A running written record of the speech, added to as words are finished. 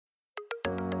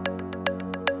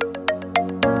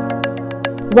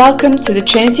Welcome to the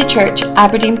Trinity Church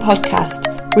Aberdeen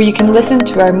podcast, where you can listen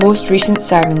to our most recent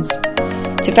sermons.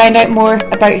 To find out more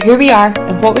about who we are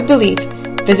and what we believe,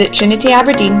 visit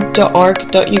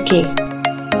trinityaberdeen.org.uk.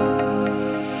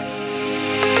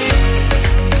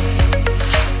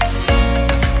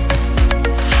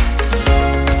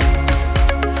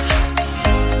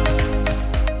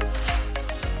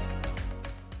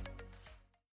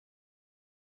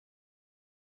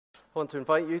 I want to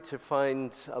invite you to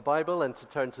find a Bible and to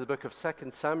turn to the book of 2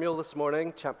 Samuel this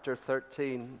morning, chapter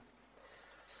 13.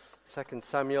 2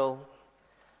 Samuel,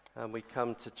 and we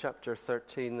come to chapter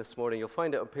 13 this morning. You'll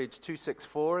find it on page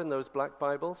 264 in those black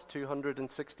Bibles,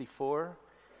 264,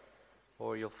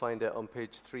 or you'll find it on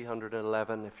page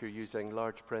 311 if you're using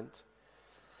large print,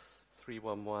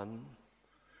 311.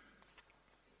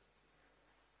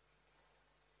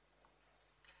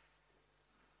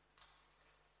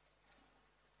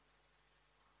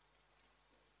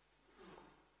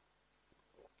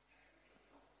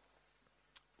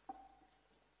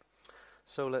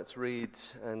 So let's read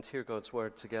and hear God's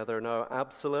word together. Now,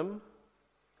 Absalom,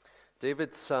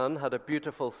 David's son, had a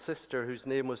beautiful sister whose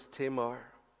name was Tamar.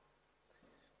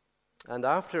 And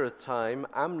after a time,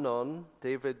 Amnon,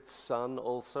 David's son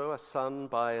also, a son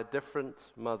by a different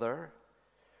mother.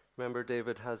 Remember,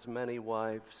 David has many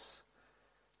wives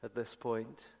at this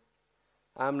point.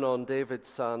 Amnon, David's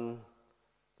son,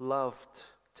 loved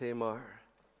Tamar,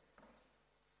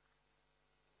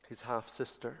 his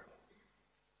half-sister.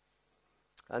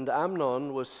 And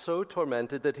Amnon was so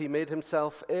tormented that he made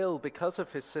himself ill because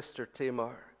of his sister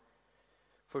Tamar,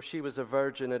 for she was a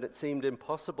virgin, and it seemed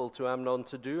impossible to Amnon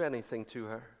to do anything to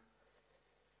her.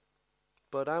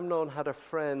 But Amnon had a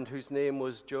friend whose name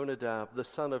was Jonadab, the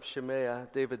son of Shimea,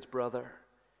 David's brother.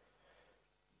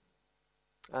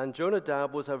 And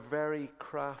Jonadab was a very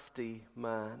crafty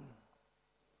man.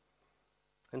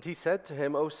 And he said to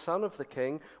him, "O son of the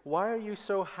king, why are you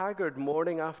so haggard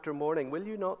morning after morning? Will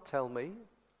you not tell me?"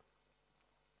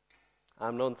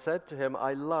 Amnon said to him,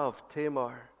 "I love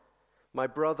Tamar, my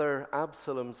brother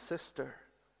Absalom's sister."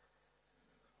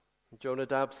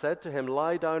 Jonadab said to him,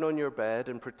 "Lie down on your bed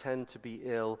and pretend to be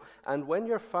ill. And when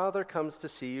your father comes to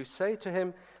see you, say to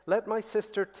him, 'Let my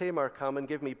sister Tamar come and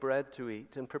give me bread to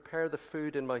eat, and prepare the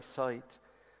food in my sight,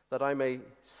 that I may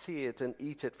see it and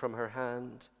eat it from her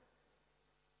hand.'"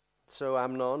 So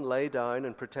Amnon lay down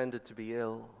and pretended to be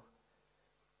ill.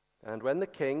 And when the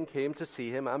king came to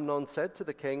see him, Amnon said to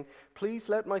the king, "Please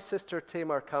let my sister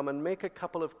Tamar come and make a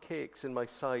couple of cakes in my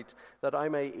sight, that I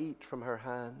may eat from her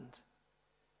hand."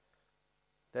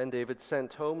 Then David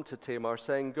sent home to Tamar,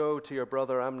 saying, "Go to your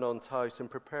brother Amnon's house and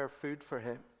prepare food for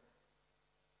him."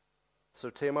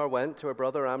 So Tamar went to her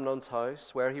brother Amnon's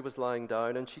house, where he was lying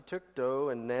down, and she took dough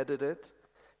and kneaded it,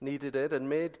 and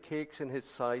made cakes in his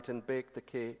sight and baked the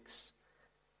cakes.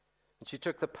 And she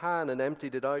took the pan and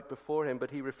emptied it out before him,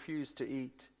 but he refused to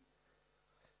eat.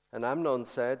 And Amnon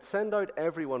said, "Send out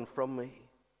everyone from me."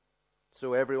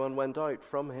 So everyone went out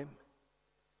from him.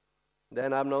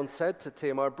 Then Amnon said to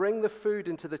Tamar, "Bring the food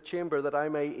into the chamber, that I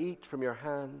may eat from your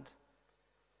hand."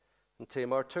 And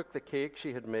Tamar took the cake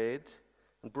she had made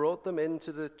and brought them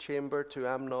into the chamber to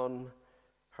Amnon,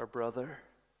 her brother.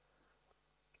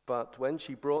 But when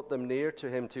she brought them near to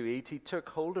him to eat, he took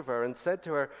hold of her and said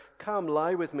to her, "Come,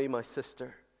 lie with me, my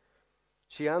sister."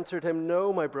 She answered him,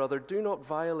 "No, my brother, do not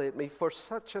violate me, for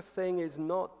such a thing is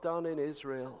not done in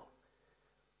Israel.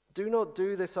 Do not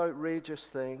do this outrageous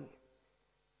thing.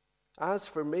 As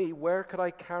for me, where could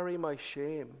I carry my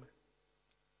shame?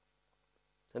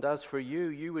 And as for you,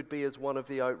 you would be as one of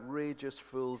the outrageous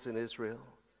fools in Israel.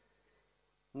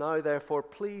 Now, therefore,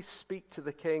 please speak to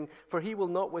the king, for he will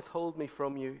not withhold me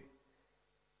from you."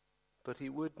 But he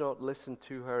would not listen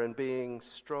to her, and being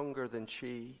stronger than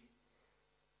she,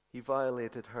 he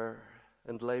violated her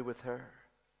and lay with her.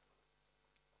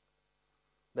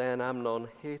 Then Amnon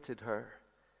hated her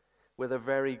with a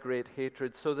very great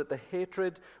hatred, so that the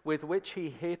hatred with which he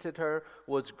hated her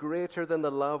was greater than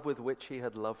the love with which he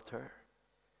had loved her.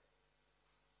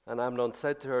 And Amnon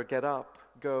said to her, "Get up,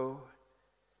 go."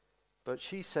 But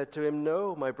she said to him,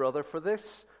 "No, my brother, for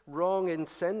this wrong in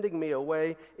sending me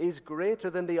away is greater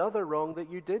than the other wrong that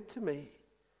you did to me."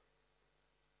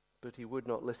 But he would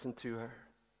not listen to her.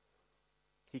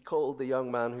 He called the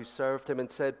young man who served him and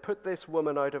said, "Put this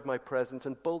woman out of my presence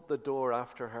and bolt the door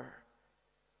after her."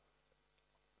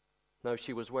 Now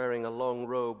she was wearing a long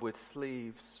robe with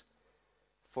sleeves,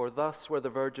 for thus were the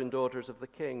virgin daughters of the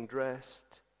king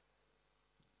dressed.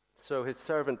 So his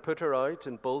servant put her out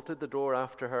and bolted the door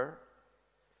after her.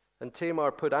 And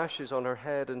Tamar put ashes on her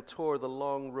head and tore the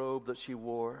long robe that she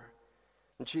wore.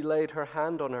 And she laid her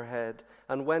hand on her head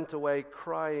and went away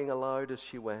crying aloud as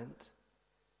she went.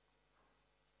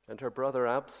 And her brother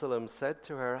Absalom said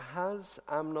to her, "Has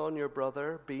Amnon your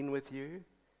brother been with you?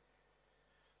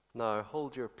 Now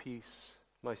hold your peace,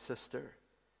 my sister.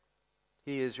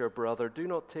 He is your brother. Do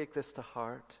not take this to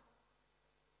heart."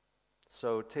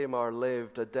 So Tamar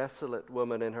lived a desolate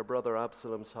woman in her brother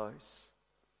Absalom's house.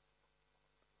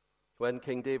 When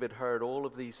King David heard all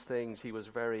of these things, he was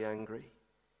very angry.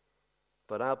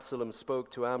 But Absalom spoke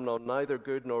to Amnon neither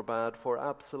good nor bad, for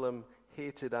Absalom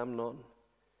hated Amnon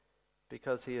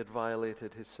because he had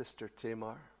violated his sister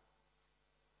Tamar.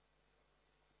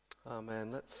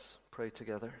 Amen. Let's pray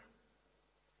together.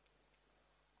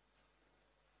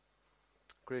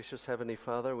 Gracious Heavenly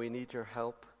Father, we need your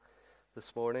help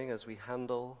this morning as we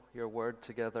handle your word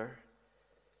together,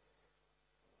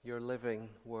 your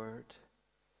living word.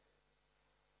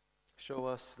 Show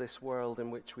us this world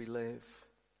in which we live.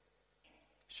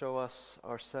 Show us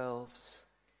ourselves.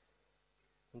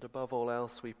 And above all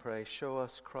else, we pray, show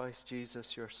us Christ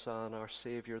Jesus, your Son, our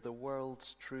Savior, the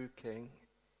world's true King.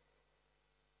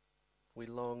 We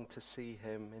long to see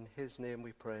him. In his name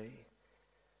we pray.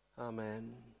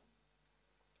 Amen.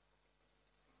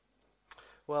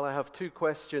 Well, I have two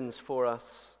questions for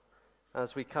us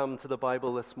as we come to the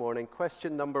Bible this morning.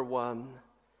 Question number one,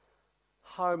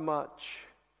 how much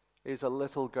is a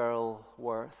little girl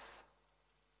worth?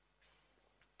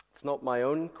 It's not my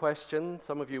own question.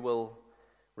 Some of you will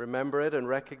remember it and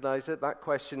recognize it. That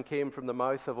question came from the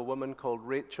mouth of a woman called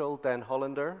Rachel Den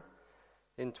Hollander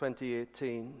in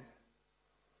 2018.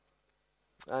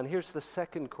 And here's the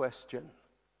second question.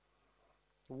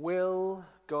 Will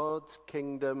God's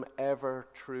kingdom ever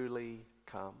truly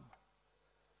come?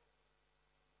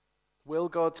 Will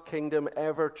God's kingdom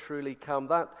ever truly come?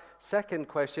 That second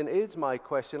question is my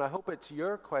question. I hope it's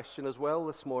your question as well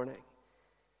this morning.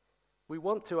 We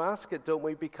want to ask it, don't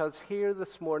we? Because here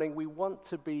this morning we want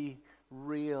to be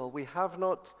real. We have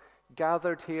not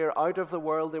gathered here out of the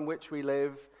world in which we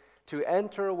live to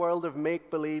enter a world of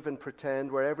make-believe and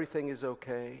pretend where everything is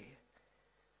okay.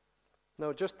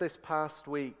 No, just this past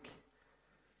week,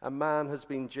 a man has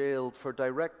been jailed for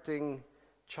directing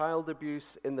child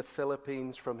abuse in the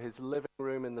Philippines from his living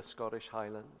room in the Scottish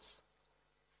Highlands.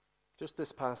 Just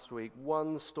this past week,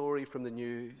 one story from the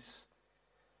news.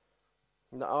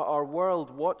 Now, our world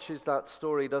watches that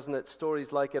story, doesn't it?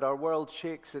 Stories like it. Our world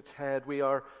shakes its head. We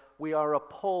are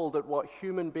appalled at what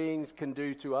human beings can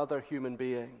do to other human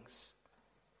beings.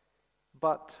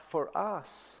 But for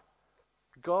us,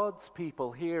 God's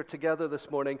people here together this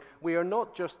morning, we are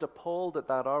not just appalled at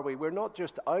that, are we? We're not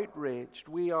just outraged.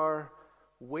 We are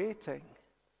waiting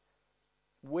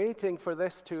for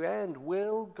this to end.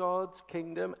 Will God's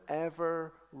kingdom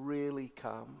ever really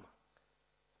come?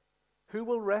 Who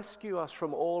will rescue us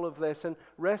from all of this and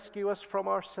rescue us from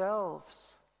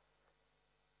ourselves?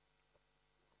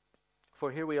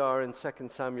 For here we are in 2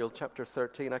 Samuel chapter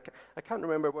 13. I can't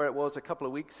remember where it was a couple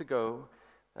of weeks ago.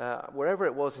 Wherever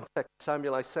it was in 2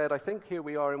 Samuel, I said, I think here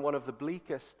we are in one of the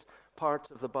bleakest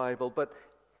parts of the Bible. But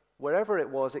wherever it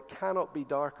was, it cannot be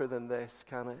darker than this,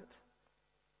 can it?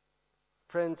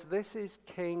 Friends, this is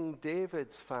King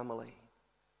David's family.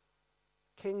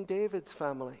 King David's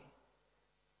family.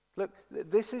 Look,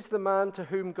 this is the man to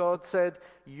whom God said,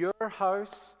 your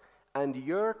house and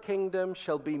your kingdom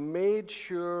shall be made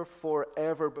sure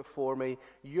forever before me.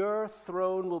 Your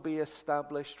throne will be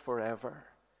established forever.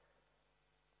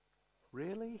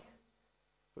 Really?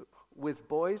 With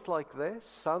boys like this,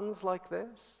 sons like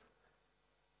this?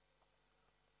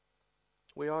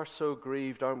 We are so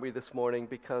grieved, aren't we, this morning,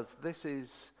 because this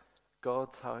is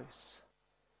God's house.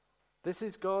 This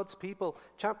is God's people.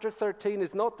 Chapter 13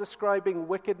 is not describing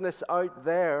wickedness out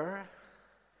there.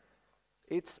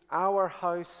 It's our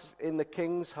house in the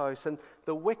King's house. And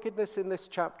the wickedness in this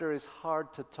chapter is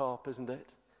hard to top, isn't it?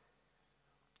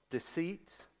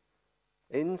 Deceit,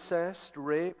 incest,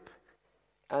 rape,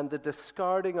 and the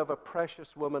discarding of a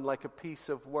precious woman like a piece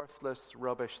of worthless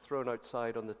rubbish thrown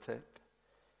outside on the tip.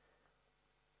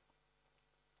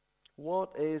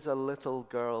 What is a little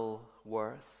girl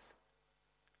worth?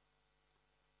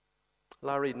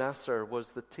 Larry Nassar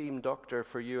was the team doctor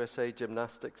for USA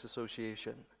Gymnastics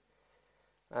Association.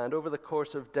 And over the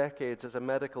course of decades as a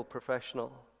medical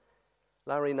professional,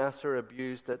 Larry Nassar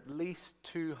abused at least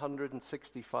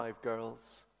 265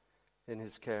 girls in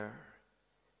his care.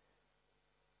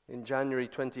 In January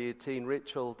 2018,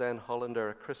 Rachel Den Hollander,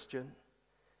 a Christian,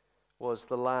 was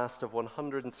the last of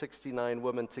 169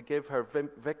 women to give her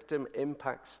victim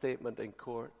impact statement in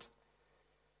court.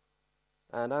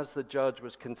 And as the judge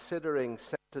was considering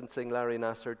sentencing Larry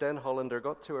Nassar, Den Hollander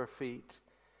got to her feet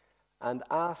and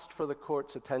asked for the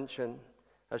court's attention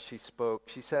as she spoke.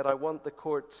 She said, I want the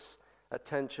court's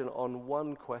attention on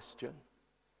one question.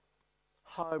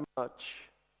 How much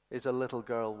is a little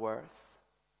girl worth?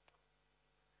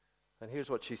 And here's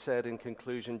what she said in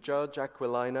conclusion. Judge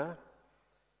Aquilina,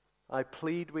 I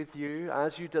plead with you,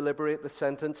 as you deliberate the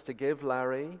sentence to give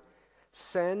Larry,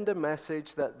 send a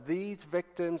message that these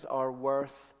victims are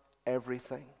worth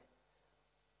everything.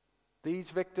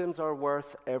 These victims are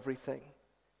worth everything.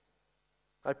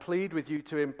 I plead with you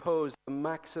to impose the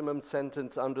maximum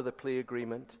sentence under the plea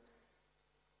agreement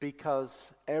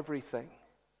because everything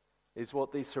is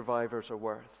what these survivors are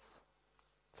worth.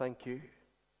 Thank you.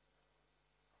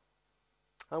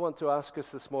 I want to ask us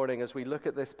this morning, as we look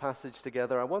at this passage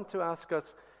together, I want to ask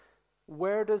us,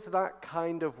 where does that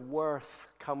kind of worth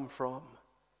come from?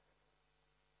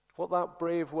 What that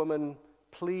brave woman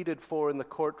pleaded for in the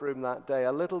courtroom that day,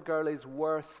 a little girl is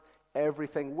worth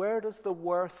everything. Where does the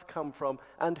worth come from?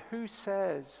 And who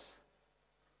says?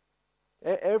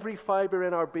 Every fiber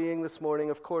in our being this morning,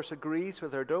 of course, agrees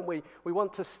with her, don't we? We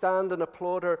want to stand and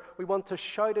applaud her. We want to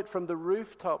shout it from the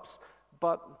rooftops.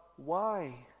 But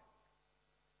why?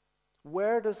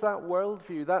 Where does that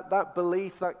worldview, that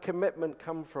belief, that commitment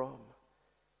come from?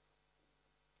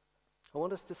 I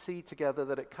want us to see together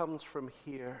that it comes from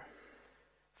here,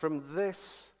 from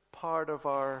this part of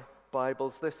our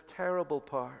Bibles, this terrible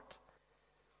part.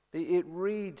 It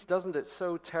reads, doesn't it,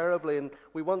 so terribly, and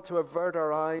we want to avert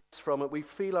our eyes from it. We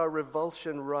feel our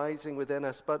revulsion rising within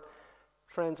us. But,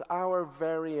 friends, our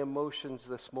very emotions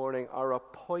this morning are a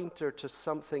pointer to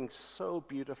something so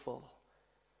beautiful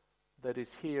that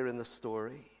is here in the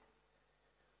story.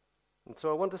 And so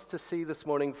I want us to see this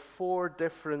morning 4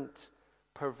 different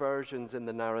perversions in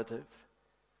the narrative.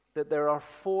 That there are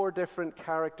 4 different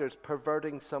characters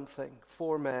perverting something,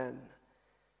 4 men.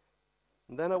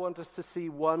 And then I want us to see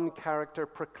one character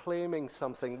proclaiming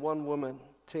something, one woman,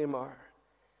 Tamar.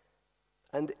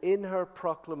 And in her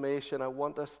proclamation, I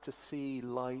want us to see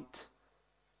light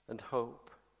and hope.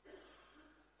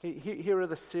 Here are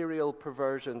the serial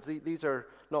perversions. These are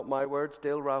not my words.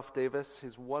 Dale Ralph Davis,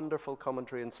 his wonderful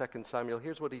commentary in 2 Samuel.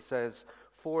 Here's what he says.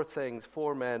 4 things,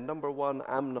 4 men. Number 1,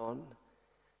 Amnon.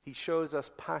 He shows us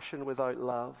passion without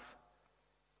love.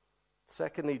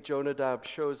 Secondly, Jonadab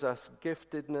shows us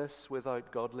giftedness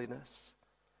without godliness.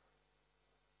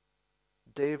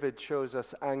 David shows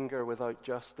us anger without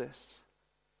justice.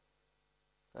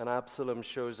 And Absalom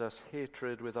shows us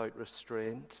hatred without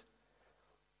restraint.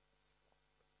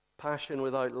 Passion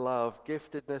without love,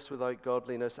 giftedness without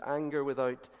godliness, anger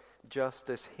without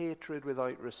justice, hatred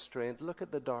without restraint. Look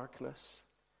at the darkness.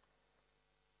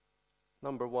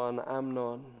 Number 1,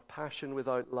 Amnon, passion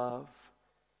without love.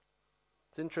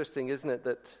 It's interesting, isn't it,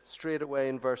 that straight away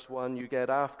in verse 1 you get,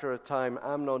 after a time,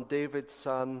 Amnon, David's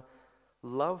son,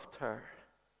 loved her,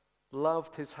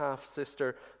 loved his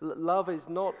half-sister. Love is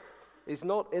not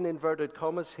in inverted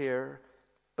commas here,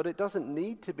 but it doesn't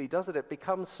need to be, does it? It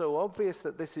becomes so obvious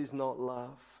that this is not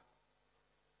love.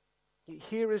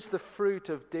 Here is the fruit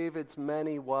of David's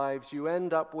many wives. You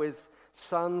end up with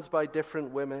sons by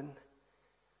different women.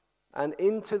 And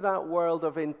into that world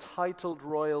of entitled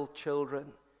royal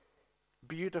children,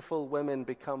 beautiful women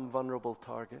become vulnerable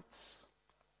targets.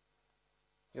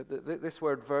 This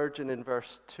word virgin in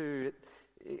verse 2,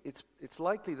 it's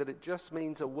likely that it just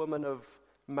means a woman of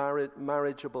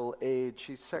marriageable age.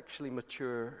 She's sexually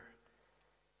mature.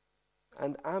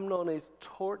 And Amnon is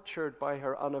tortured by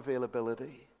her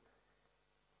unavailability.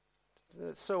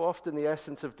 It's so often the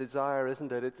essence of desire,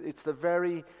 isn't it? It's the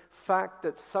very fact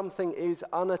that something is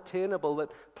unattainable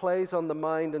that plays on the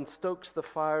mind and stokes the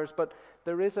fires. But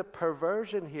there is a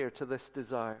perversion here to this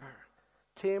desire.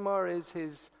 Tamar is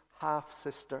his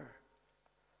half-sister.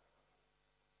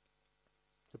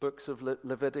 The books of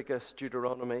Leviticus,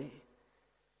 Deuteronomy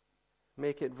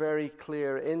make it very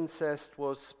clear incest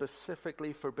was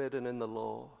specifically forbidden in the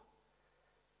law.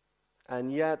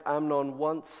 And yet Amnon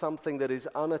wants something that is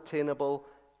unattainable,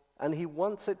 and he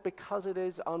wants it because it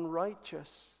is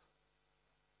unrighteous.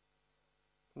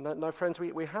 Now, friends,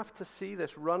 we have to see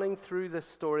this running through this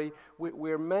story.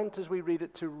 We're meant, as we read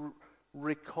it, to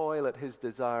recoil at his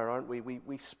desire, aren't we?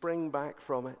 We spring back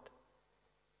from it.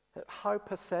 How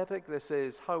pathetic this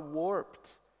is, how warped,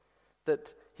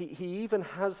 that he even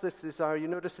has this desire. You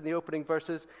notice in the opening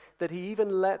verses that he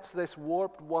even lets this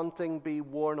warped wanting be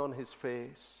worn on his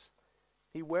face.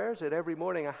 He wears it every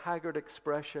morning, a haggard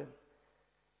expression.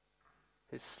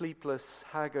 His sleepless,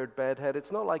 haggard bedhead.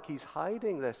 It's not like he's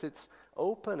hiding this. It's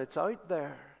open. It's out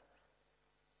there.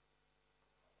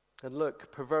 And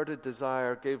look, perverted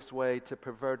desire gives way to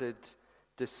perverted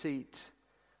deceit.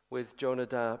 with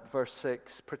Jonadab. Verse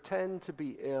 6, pretend to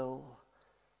be ill.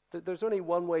 There's only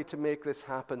one way to make this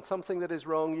happen. Something that is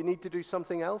wrong, you need to do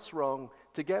something else wrong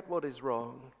to get what is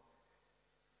wrong.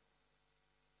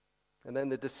 And then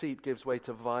the deceit gives way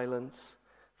to violence.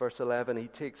 Verse 11, he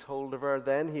takes hold of her,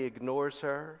 then he ignores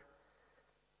her.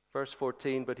 Verse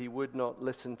 14, but he would not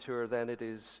listen to her, then it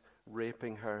is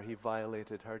raping her. He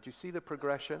violated her. Do you see the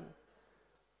progression?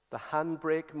 The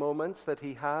handbrake moments that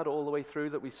he had all the way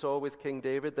through that we saw with King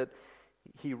David, that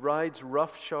he rides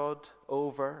roughshod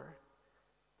over.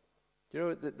 You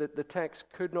know, the text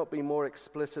could not be more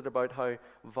explicit about how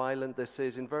violent this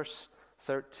is. In verse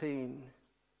 14,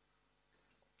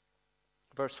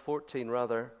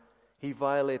 he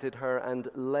violated her and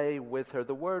lay with her.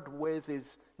 The word with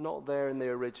is not there in the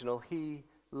original. He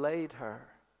laid her,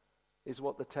 is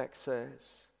what the text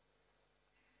says.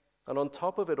 And on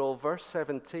top of it all, verse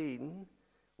 17,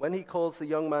 when he calls the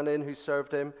young man in who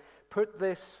served him, put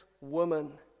this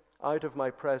woman out of my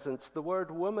presence. The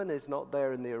word woman is not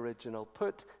there in the original.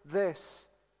 Put this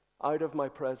out of my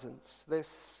presence,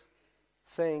 this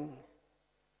thing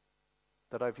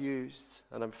that I've used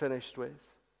and I'm finished with.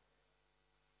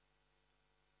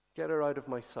 Get her out of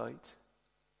my sight.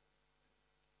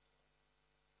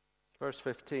 Verse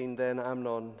 15, then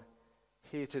Amnon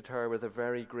hated her with a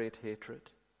very great hatred.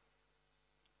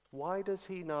 Why does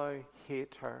he now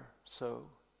hate her so?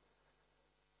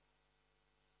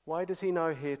 Why does he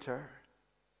now hate her?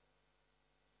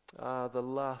 The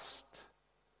lust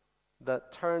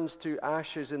that turns to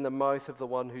ashes in the mouth of the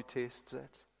one who tastes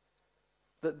it.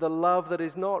 The love that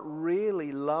is not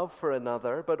really love for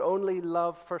another, but only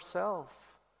love for self.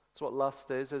 That's what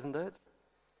lust is, isn't it?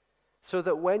 So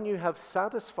that when you have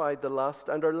satisfied the lust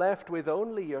and are left with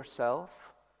only yourself,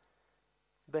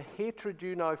 the hatred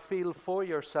you now feel for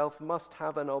yourself must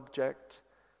have an object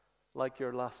like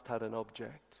your lust had an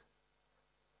object.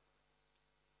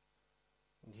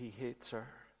 And he hates her.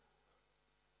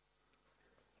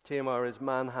 Tamar is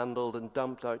manhandled and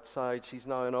dumped outside. She's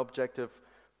now an object of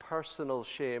personal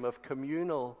shame, of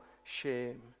communal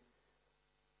shame.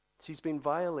 She's been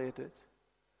violated.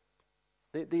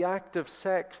 The act of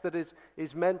sex that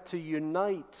is meant to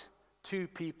unite two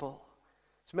people.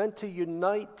 It's meant to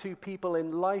unite two people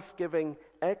in life-giving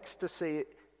ecstasy.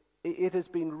 It has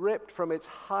been ripped from its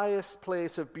highest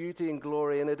place of beauty and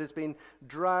glory, and it has been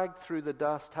dragged through the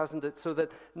dust, hasn't it? So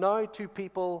that now two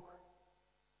people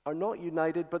are not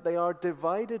united, but they are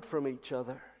divided from each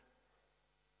other.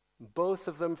 Both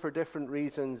of them, for different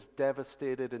reasons,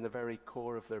 devastated in the very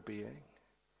core of their being.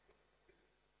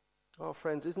 Oh,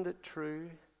 friends, isn't it true?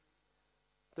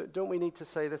 Don't we need to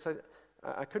say this?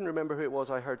 I couldn't remember who it was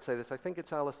I heard say this. I think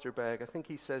it's Alistair Begg. I think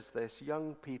he says this,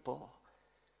 young people,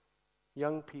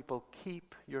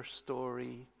 keep your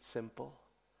story simple.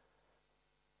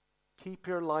 Keep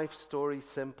your life story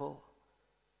simple.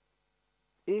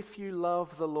 If you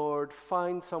love the Lord,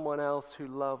 find someone else who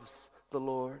loves the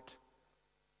Lord.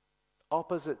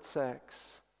 Opposite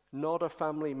sex, not a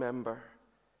family member,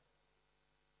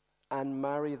 and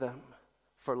marry them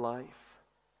for life.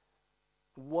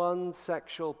 One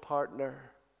sexual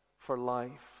partner for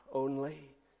life only.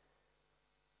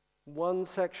 One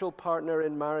sexual partner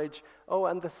in marriage. Oh,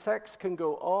 and the sex can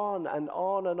go on and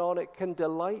on and on. It can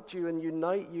delight you and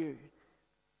unite you.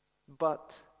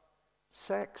 But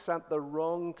sex at the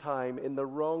wrong time, in the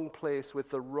wrong place, with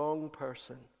the wrong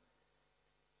person,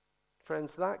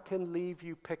 friends, that can leave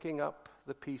you picking up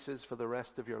the pieces for the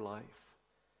rest of your life.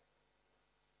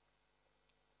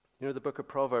 You know, the book of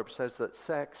Proverbs says that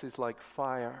sex is like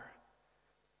fire.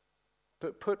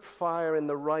 But put fire in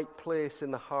the right place in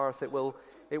the hearth, it will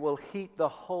heat the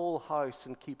whole house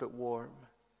and keep it warm.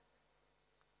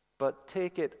 But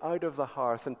take it out of the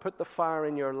hearth and put the fire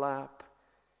in your lap,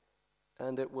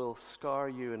 and it will scar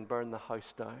you and burn the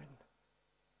house down.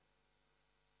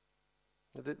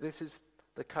 This is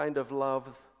the kind of love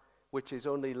which is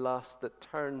only lust that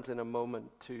turns in a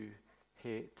moment to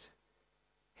hate.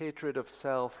 Hatred of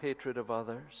self, hatred of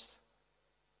others.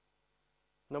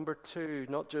 Number 2,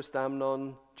 not just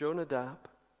Amnon, Jonadab.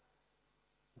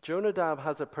 Jonadab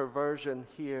has a perversion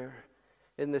here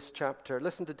in this chapter.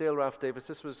 Listen to Dale Ralph Davis.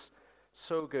 This was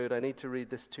so good. I need to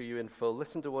read this to you in full.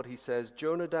 Listen to what he says.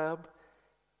 Jonadab,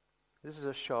 this is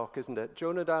a shock, isn't it?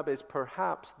 Jonadab is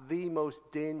perhaps the most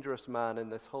dangerous man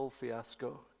in this whole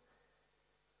fiasco.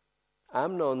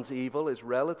 Amnon's evil is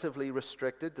relatively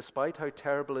restricted, despite how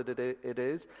terrible it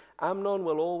is. Amnon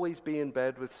will always be in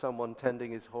bed with someone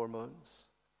tending his hormones.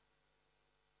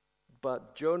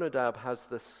 But Jonadab has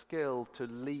the skill to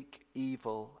leak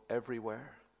evil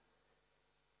everywhere.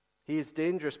 He is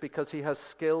dangerous because he has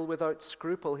skill without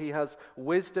scruple. He has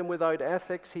wisdom without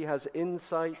ethics. He has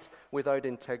insight without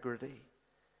integrity.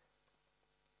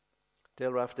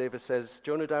 Dale Ralph Davis says,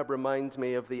 Jonadab reminds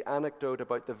me of the anecdote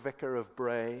about the Vicar of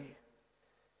Bray.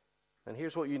 And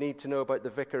here's what you need to know about the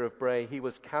Vicar of Bray. He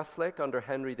was Catholic under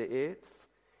Henry VIII.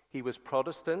 He was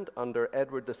Protestant under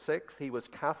Edward VI. He was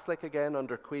Catholic again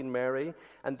under Queen Mary.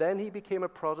 And then he became a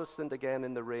Protestant again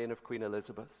in the reign of Queen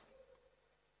Elizabeth.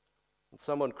 And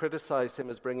someone criticized him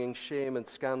as bringing shame and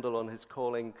scandal on his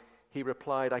calling. He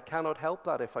replied, I cannot help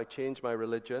that if I change my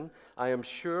religion. I am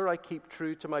sure I keep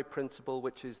true to my principle,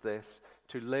 which is this,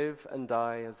 to live and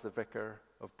die as the Vicar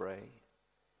of Bray.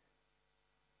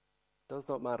 It does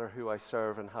not matter who I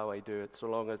serve and how I do it, so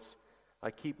long as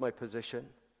I keep my position.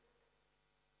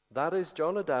 That is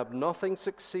Jonadab. Nothing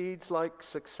succeeds like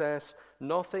success.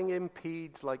 Nothing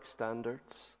impedes like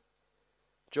standards.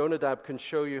 Jonadab can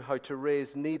show you how to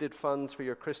raise needed funds for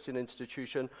your Christian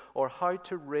institution or how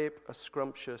to rape a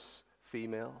scrumptious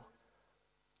female.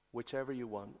 Whichever you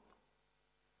want.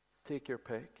 Take your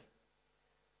pick.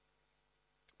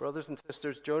 Brothers and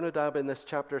sisters, Jonadab in this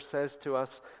chapter says to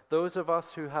us, those of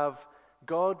us who have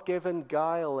God-given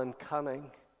guile and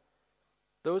cunning,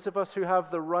 those of us who have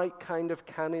the right kind of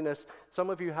canniness, some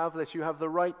of you have this, you have the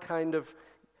right kind of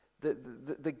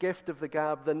the gift of the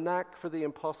gab, the knack for the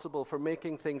impossible, for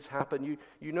making things happen.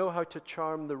 You know how to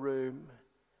charm the room.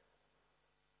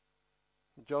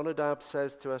 Jonadab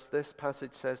says to us, this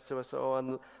passage says to us,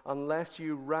 unless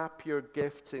you wrap your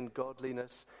gifts in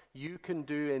godliness, you can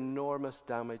do enormous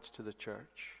damage to the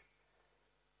church.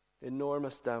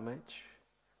 Enormous damage.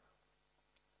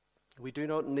 We do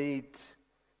not need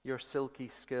your silky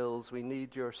skills. We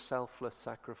need your selfless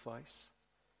sacrifice.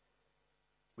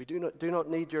 We do not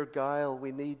need your guile.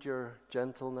 We need your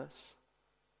gentleness.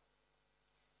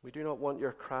 We do not want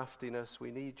your craftiness.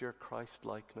 We need your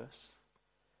Christ-likeness.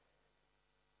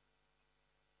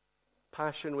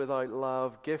 Passion without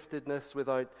love, giftedness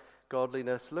without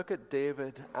godliness. Look at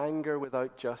David, anger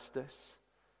without justice.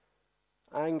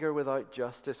 Anger without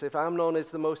justice. If Amnon is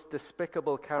the most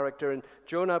despicable character and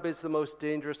Jonadab is the most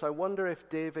dangerous, I wonder if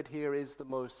David here is the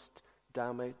most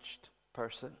damaged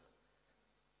person.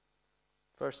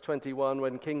 Verse 21,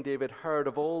 when King David heard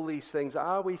of all these things,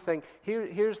 we think,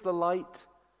 here's the light,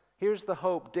 here's the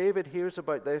hope. David hears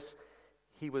about this.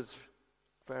 He was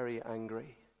very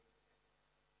angry.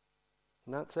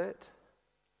 And that's it.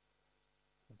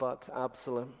 But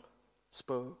Absalom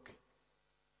spoke.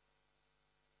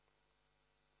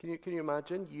 Can you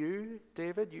imagine? You,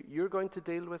 David, you're going to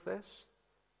deal with this?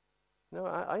 No,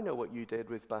 I know what you did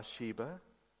with Bathsheba.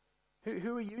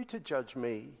 Who are you to judge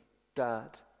me,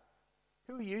 Dad?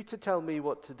 Who are you to tell me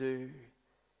what to do?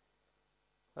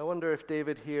 I wonder if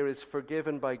David here is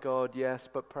forgiven by God, yes,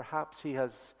 but perhaps he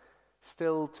has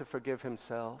still to forgive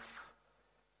himself.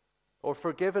 Or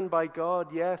forgiven by God,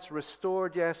 yes,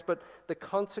 restored, yes, but the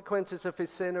consequences of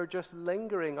his sin are just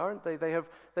lingering, aren't they? They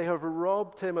have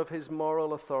robbed him of his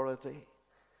moral authority.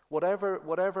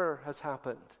 Whatever has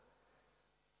happened,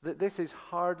 this is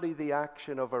hardly the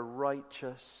action of a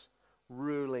righteous,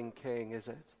 ruling king, is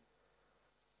it?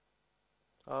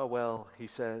 Oh, well, he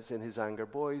says in his anger,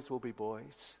 boys will be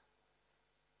boys.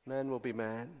 Men will be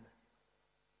men.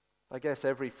 I guess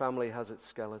every family has its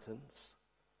skeletons.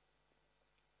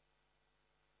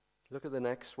 Look at the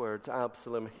next words.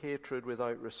 Absalom, hatred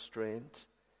without restraint.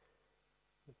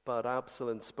 But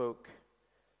Absalom spoke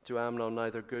to Amnon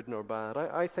neither good nor bad.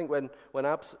 I think when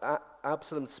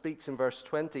Absalom speaks in verse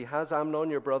 20, has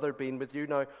Amnon your brother been with you?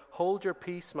 Now hold your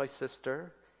peace, my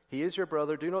sister. He is your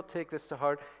brother. Do not take this to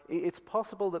heart. It's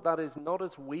possible that is not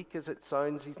as weak as it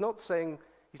sounds. He's not saying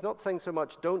so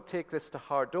much, don't take this to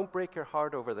heart. Don't break your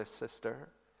heart over this, sister.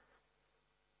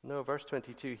 No, verse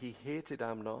 22, he hated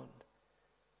Amnon.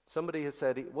 Somebody has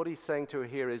said, what he's saying to her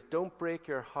here is, don't break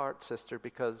your heart, sister,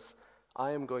 because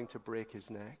I am going to break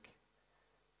his neck.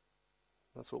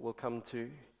 That's what we'll come to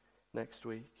next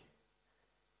week.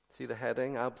 See the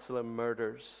heading? Absalom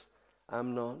murders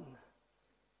Amnon.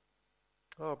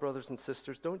 Oh, brothers and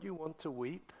sisters, don't you want to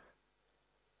weep?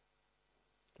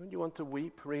 Don't you want to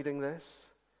weep reading this?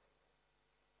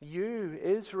 You,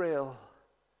 Israel,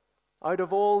 out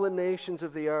of all the nations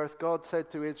of the earth, God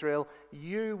said to Israel,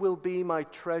 you will be my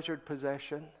treasured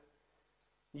possession.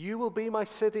 You will be my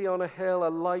city on a hill, a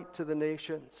light to the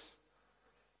nations.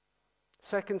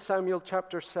 2 Samuel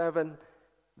chapter 7,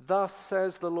 thus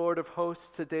says the Lord of hosts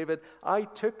to David, I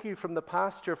took you from the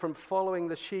pasture, from following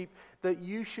the sheep, that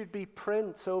you should be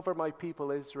prince over my people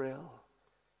Israel.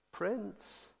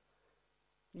 Prince.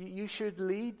 You should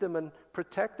lead them and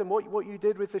protect them. What you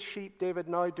did with the sheep, David,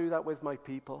 now do that with my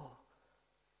people.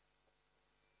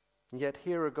 And yet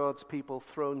here are God's people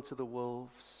thrown to the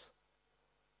wolves.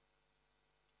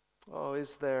 Oh,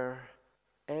 is there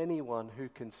anyone who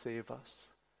can save us?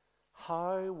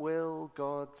 How will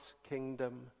God's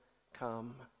kingdom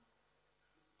come?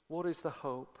 What is the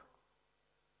hope?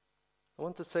 I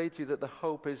want to say to you that the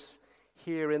hope is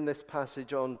here in this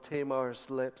passage on Tamar's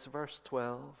lips, verse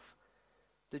 12.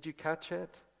 Did you catch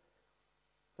it?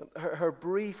 Her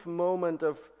brief moment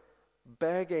of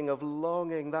begging, of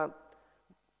longing, that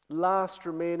last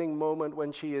remaining moment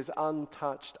when she is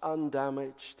untouched,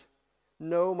 undamaged.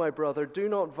 No, my brother, do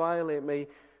not violate me,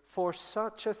 for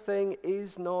such a thing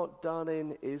is not done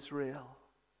in Israel.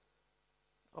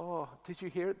 Oh, did you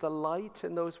hear the light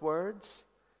in those words?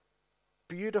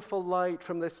 Beautiful light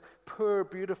from this poor,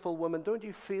 beautiful woman. Don't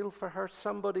you feel for her?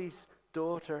 Somebody's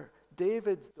daughter,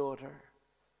 David's daughter.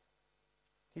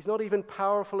 He's not even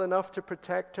powerful enough to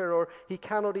protect her, or he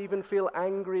cannot even feel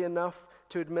angry enough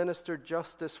to administer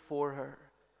justice for her.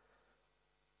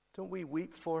 Don't we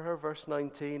weep for her? Verse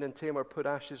 19, and Tamar put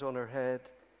ashes on her head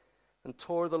and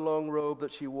tore the long robe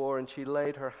that she wore, and she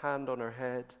laid her hand on her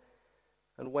head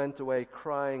and went away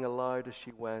crying aloud as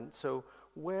she went. So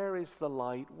where is the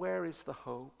light? Where is the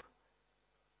hope?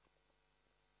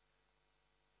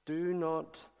 Do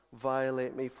not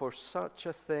violate me, for such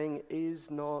a thing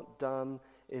is not done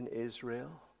in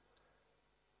Israel.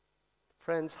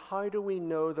 Friends, how do we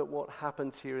know that what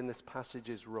happens here in this passage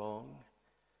is wrong?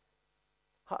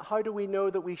 How do we know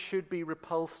that we should be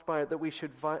repulsed by it, that we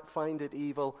should find it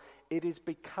evil? It is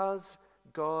because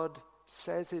God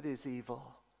says it is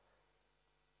evil.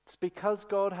 It's because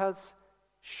God has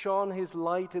shone his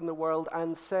light in the world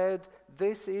and said,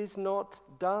 this is not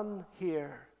done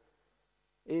here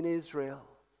in Israel,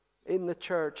 in the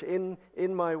church, in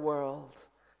my world.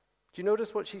 Do you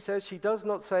notice what she says? She does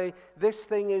not say, this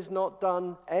thing is not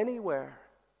done anywhere.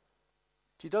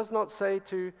 She does not say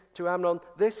to Amnon,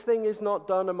 this thing is not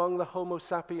done among the Homo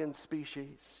sapiens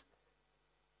species.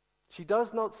 She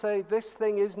does not say, this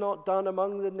thing is not done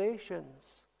among the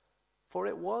nations, for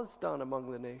it was done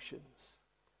among the nations.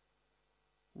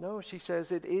 No, she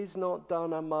says, it is not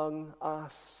done among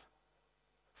us.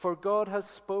 For God has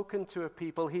spoken to a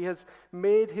people. He has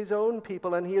made his own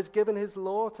people, and he has given his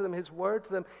law to them, his word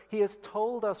to them. He has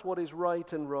told us what is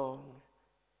right and wrong.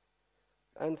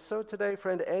 And so today,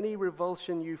 friend, any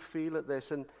revulsion you feel at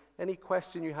this, and any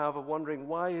question you have of wondering,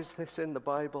 why is this in the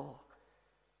Bible?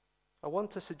 I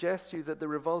want to suggest to you that the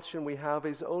revulsion we have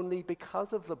is only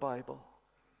because of the Bible.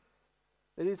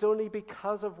 It is only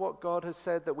because of what God has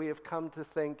said that we have come to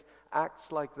think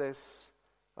acts like this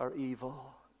are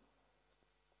evil.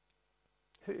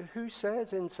 Who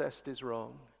says incest is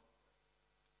wrong?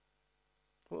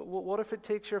 What if it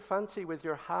takes your fancy with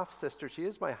your half-sister? She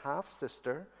is my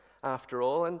half-sister, after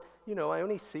all, and, I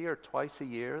only see her twice a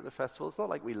year at the festival. It's not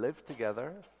like we live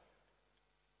together.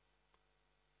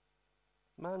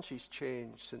 Man, she's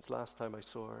changed since last time I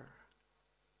saw her.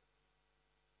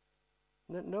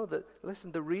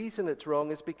 Listen, the reason it's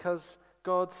wrong is because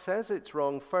God says it's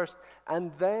wrong first,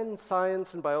 and then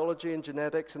science and biology and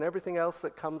genetics and everything else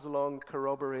that comes along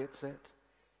corroborates it.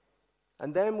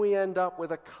 And then we end up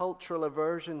with a cultural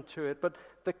aversion to it. But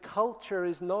the culture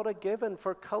is not a given,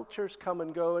 for cultures come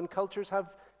and go, and cultures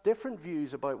have different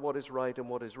views about what is right and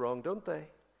what is wrong, don't they?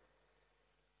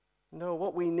 No,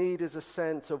 what we need is a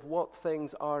sense of what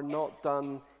things are not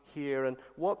done here and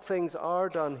what things are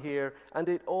done here, and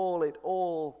it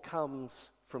all comes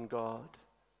from God.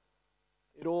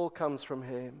 It all comes from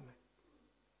him.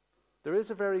 There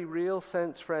is a very real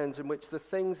sense, friends, in which the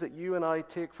things that you and I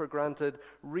take for granted,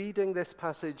 reading this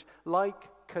passage, like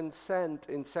consent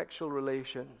in sexual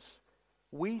relations,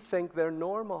 we think they're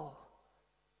normal,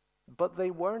 but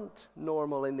they weren't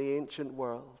normal in the ancient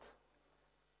world.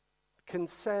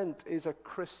 Consent is a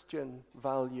Christian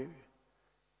value,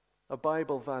 a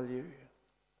Bible value.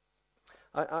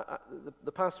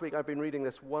 The past week I've been reading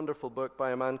this wonderful book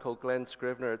by a man called Glenn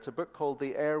Scrivener. It's a book called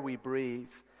The Air We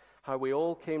Breathe, How We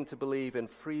All Came to Believe in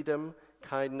Freedom,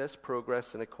 Kindness,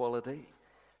 Progress, and Equality.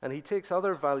 And he takes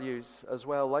other values as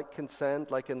well, like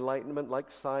consent, like enlightenment,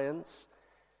 like science.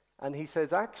 And he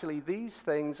says, actually, these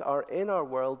things are in our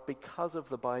world because of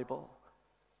the Bible.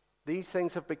 These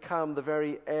things have become the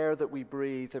very air that we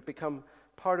breathe. They've become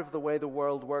part of the way the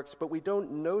world works, but we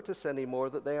don't notice anymore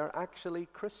that they are actually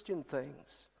Christian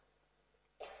things.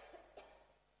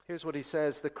 Here's what he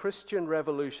says: the Christian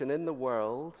revolution in the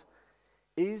world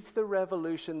is the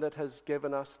revolution that has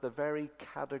given us the very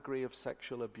category of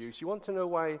sexual abuse. You want to know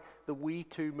why the We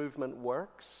Too movement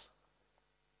works?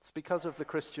 It's because of the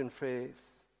Christian faith.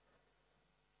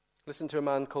 Listen to a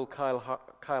man called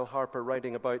Kyle Harper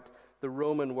writing about the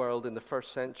Roman world in the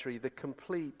first century, the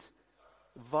complete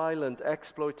violent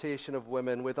exploitation of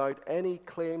women without any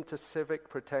claim to civic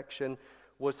protection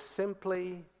was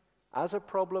simply, as a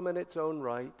problem in its own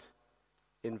right,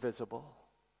 invisible.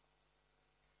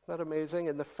 Isn't that amazing?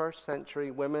 In the first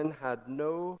century, women had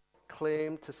no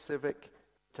claim to civic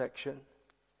protection.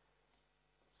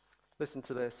 Listen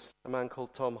to this, a man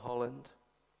called Tom Holland.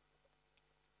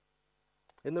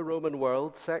 In the Roman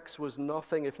world, sex was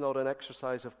nothing if not an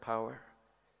exercise of power.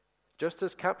 Just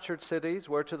as captured cities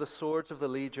were to the swords of the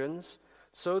legions,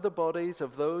 so the bodies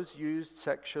of those used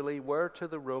sexually were to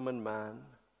the Roman man.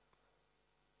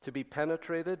 To be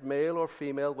penetrated, male or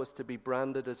female, was to be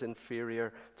branded as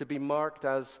inferior, to be marked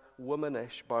as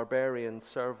womanish, barbarian,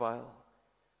 servile.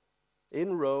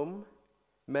 In Rome,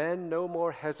 men no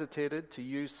more hesitated to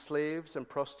use slaves and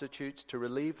prostitutes to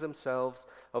relieve themselves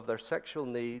of their sexual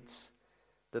needs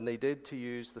than they did to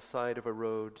use the side of a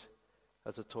road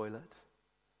as a toilet.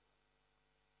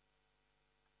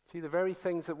 See, the very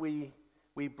things that we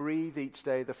breathe each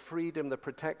day, the freedom, the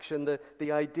protection,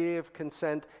 the idea of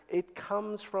consent, it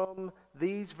comes from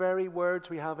these very words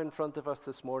we have in front of us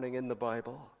this morning in the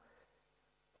Bible.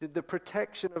 The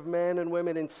protection of men and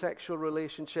women in sexual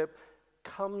relationship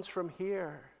comes from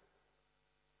here.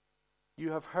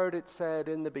 You have heard it said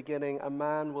in the beginning, a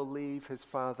man will leave his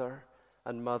father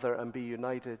and mother and be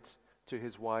united to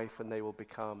his wife, and they will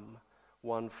become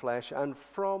one flesh. And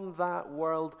from that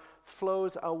world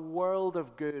flows a world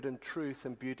of good and truth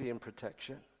and beauty and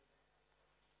protection.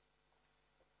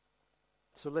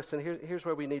 So listen, here's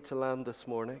where we need to land this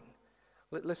morning.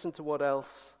 Listen to what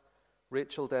else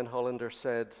Rachel Den Hollander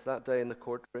said that day in the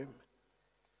courtroom.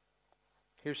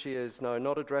 Here she is now,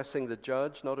 not addressing the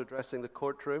judge, not addressing the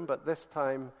courtroom, but this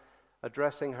time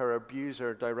addressing her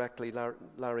abuser directly,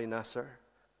 Larry Nassar.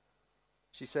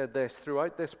 She said this: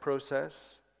 "Throughout this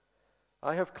process,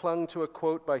 I have clung to a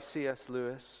quote by C.S.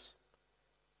 Lewis,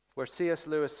 where C.S.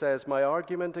 Lewis says, 'My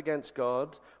argument against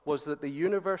God was that the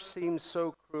universe seems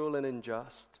so cruel and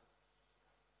unjust.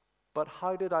 But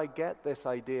how did I get this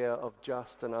idea of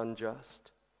just and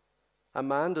unjust? A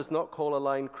man does not call a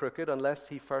line crooked unless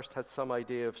he first has some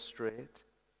idea of straight.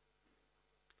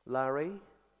 Larry,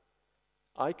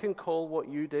 I can call what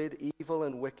you did evil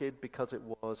and wicked because it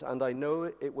was, and I know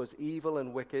it was evil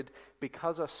and wicked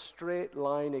because a straight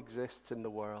line exists in the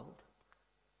world.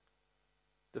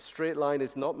 The straight line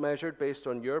is not measured based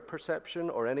on your perception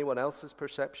or anyone else's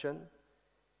perception,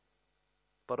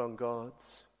 but on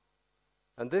God's.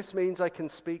 And this means I can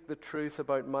speak the truth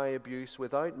about my abuse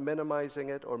without minimizing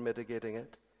it or mitigating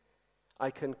it.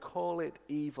 I can call it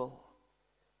evil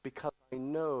because I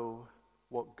know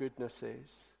what goodness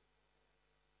is.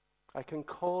 I can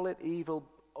call it evil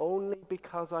only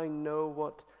because I know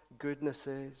what goodness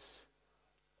is.'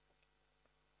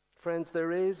 Friends,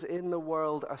 there is in the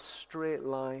world a straight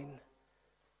line,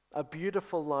 a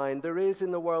beautiful line. There is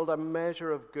in the world a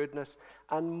measure of goodness,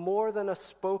 and more than a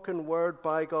spoken word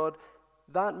by God,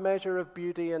 that measure of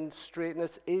beauty and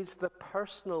straightness is the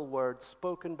personal word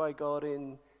spoken by God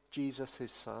in Jesus,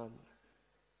 his Son.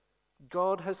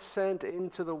 God has sent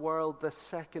into the world the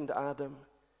second Adam,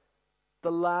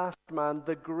 the last man,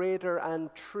 the greater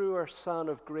and truer son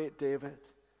of great David,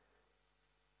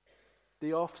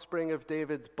 the offspring of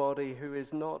David's body, who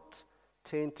is not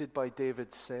tainted by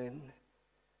David's sin.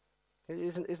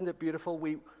 Isn't it beautiful?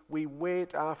 We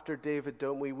wait after David,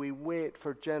 don't we? We wait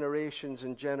for generations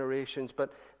and generations,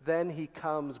 but then he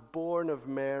comes born of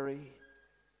Mary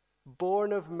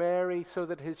so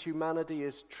that his humanity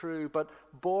is true, but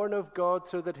born of God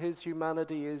so that his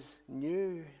humanity is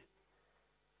new.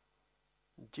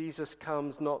 Jesus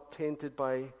comes not tainted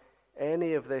by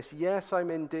any of this. Yes,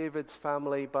 I'm in David's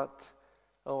family, but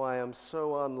I am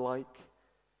so unlike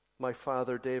my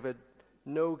father David.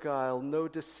 No guile, no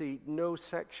deceit, no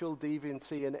sexual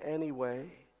deviancy in any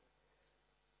way.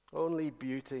 Only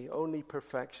beauty, only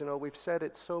perfection. We've said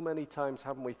it so many times,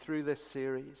 haven't we, through this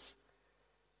series.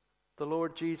 The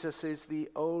Lord Jesus is the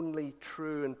only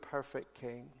true and perfect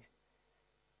King.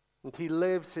 And he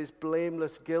lives his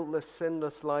blameless, guiltless,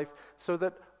 sinless life so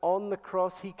that on the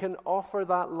cross he can offer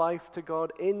that life to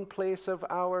God in place of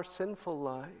our sinful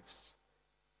lives,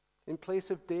 in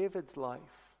place of David's life,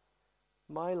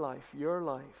 my life, your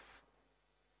life.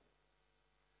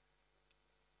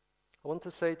 I want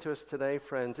to say to us today,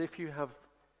 friends, if you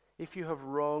have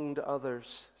wronged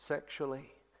others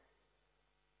sexually,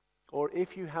 or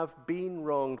if you have been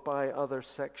wronged by others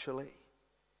sexually,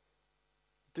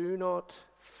 do not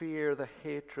fear the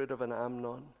hatred of an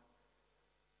Amnon.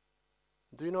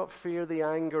 Do not fear the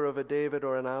anger of a David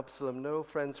or an Absalom. No,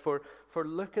 friends, for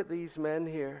look at these men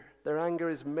here. Their anger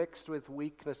is mixed with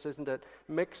weakness, isn't it?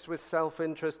 Mixed with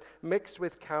self-interest, mixed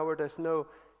with cowardice. No,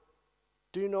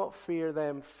 Do not fear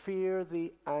them. Fear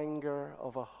the anger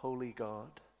of a holy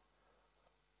God.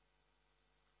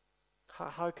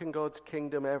 How can God's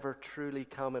kingdom ever truly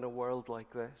come in a world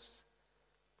like this?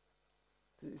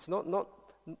 It's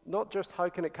not just how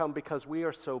can it come because we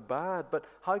are so bad, but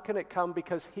how can it come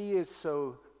because He is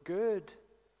so good,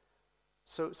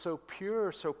 so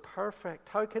pure, so perfect?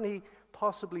 How can He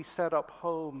possibly set up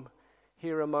home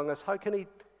here among us? How can He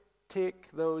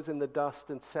take those in the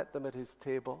dust and set them at His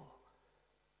table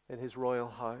in His royal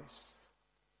house?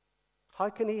 How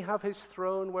can He have His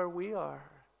throne where we are?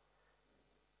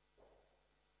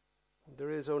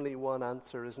 There is only one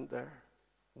answer, isn't there?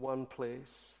 One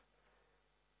place.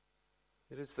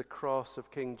 It is the cross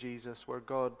of King Jesus, where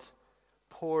God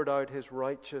poured out His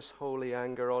righteous, holy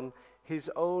anger on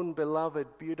His own beloved,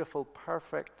 beautiful,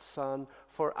 perfect Son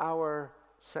for our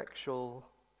sexual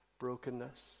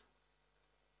brokenness.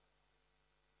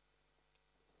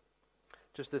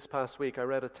 Just this past week, I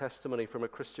read a testimony from a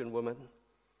Christian woman,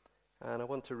 and I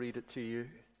want to read it to you.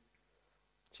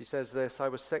 She says this: I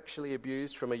was sexually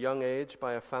abused from a young age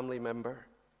by a family member.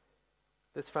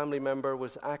 This family member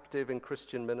was active in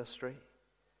Christian ministry.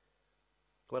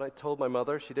 When I told my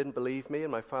mother, she didn't believe me,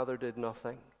 and my father did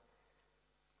nothing.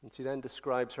 And she then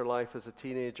describes her life as a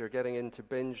teenager, getting into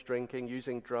binge drinking,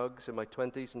 using drugs in my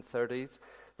 20s and 30s.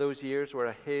 Those years were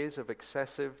a haze of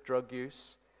excessive drug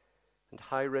use and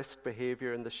high-risk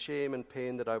behavior, and the shame and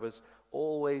pain that I was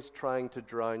always trying to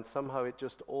drown. Somehow it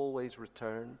just always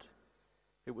returned.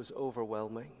 It was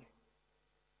overwhelming.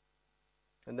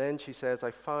 And then she says,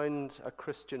 I found a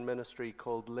Christian ministry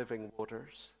called Living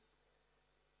Waters.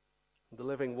 The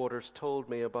Living Waters told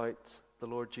me about the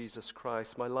Lord Jesus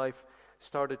Christ. My life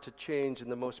started to change in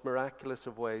the most miraculous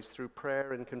of ways. Through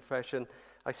prayer and confession,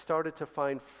 I started to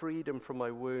find freedom from my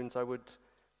wounds. I would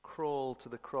crawl to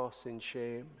the cross in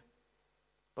shame,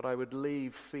 but I would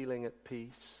leave feeling at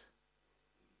peace.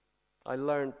 I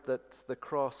learned that the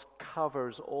cross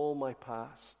covers all my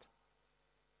past,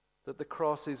 that the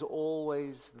cross is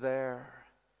always there,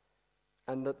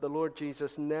 and that the Lord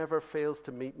Jesus never fails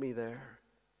to meet me there.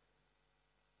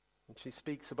 And she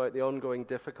speaks about the ongoing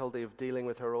difficulty of dealing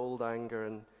with her old anger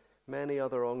and many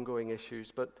other ongoing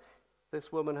issues. But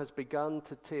this woman has begun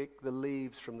to take the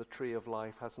leaves from the tree of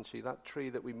life, hasn't she? That tree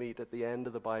that we meet at the end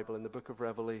of the Bible in the book of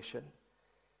Revelation.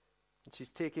 And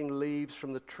she's taking leaves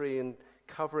from the tree and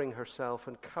covering herself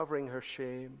and covering her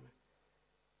shame.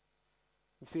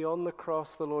 You see, on the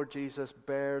cross, the Lord Jesus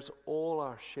bears all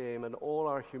our shame and all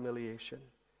our humiliation.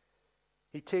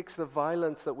 He takes the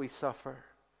violence that we suffer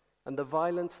and the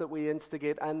violence that we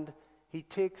instigate, and He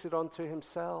takes it onto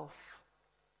Himself.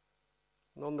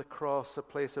 And on the cross, a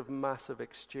place of massive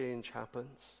exchange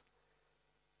happens.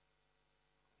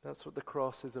 That's what the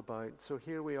cross is about. So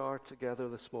here we are together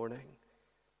this morning.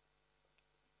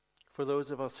 For those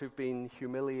of us who've been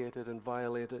humiliated and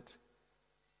violated,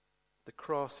 the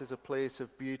cross is a place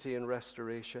of beauty and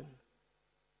restoration.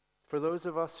 For those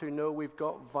of us who know we've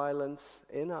got violence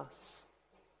in us,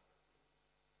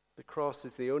 the cross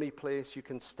is the only place you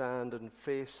can stand and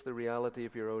face the reality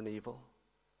of your own evil.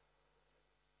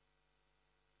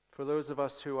 For those of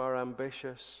us who are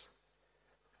ambitious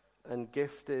and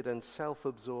gifted and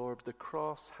self-absorbed, the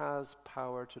cross has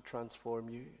power to transform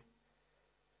you,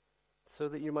 so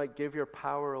that you might give your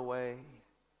power away,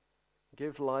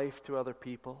 give life to other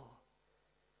people.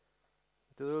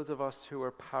 To those of us who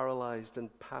are paralyzed and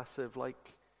passive,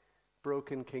 like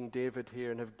broken King David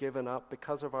here, and have given up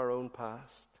because of our own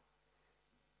past.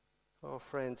 Oh,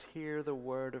 friends, hear the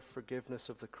word of forgiveness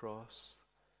of the cross.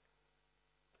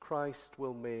 Christ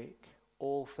will make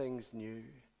all things new.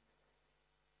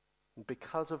 And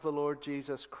because of the Lord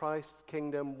Jesus, Christ's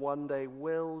kingdom one day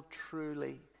will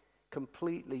truly,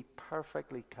 completely,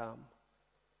 perfectly come,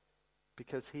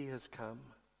 because He has come,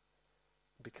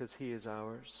 because He is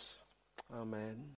ours. Amen.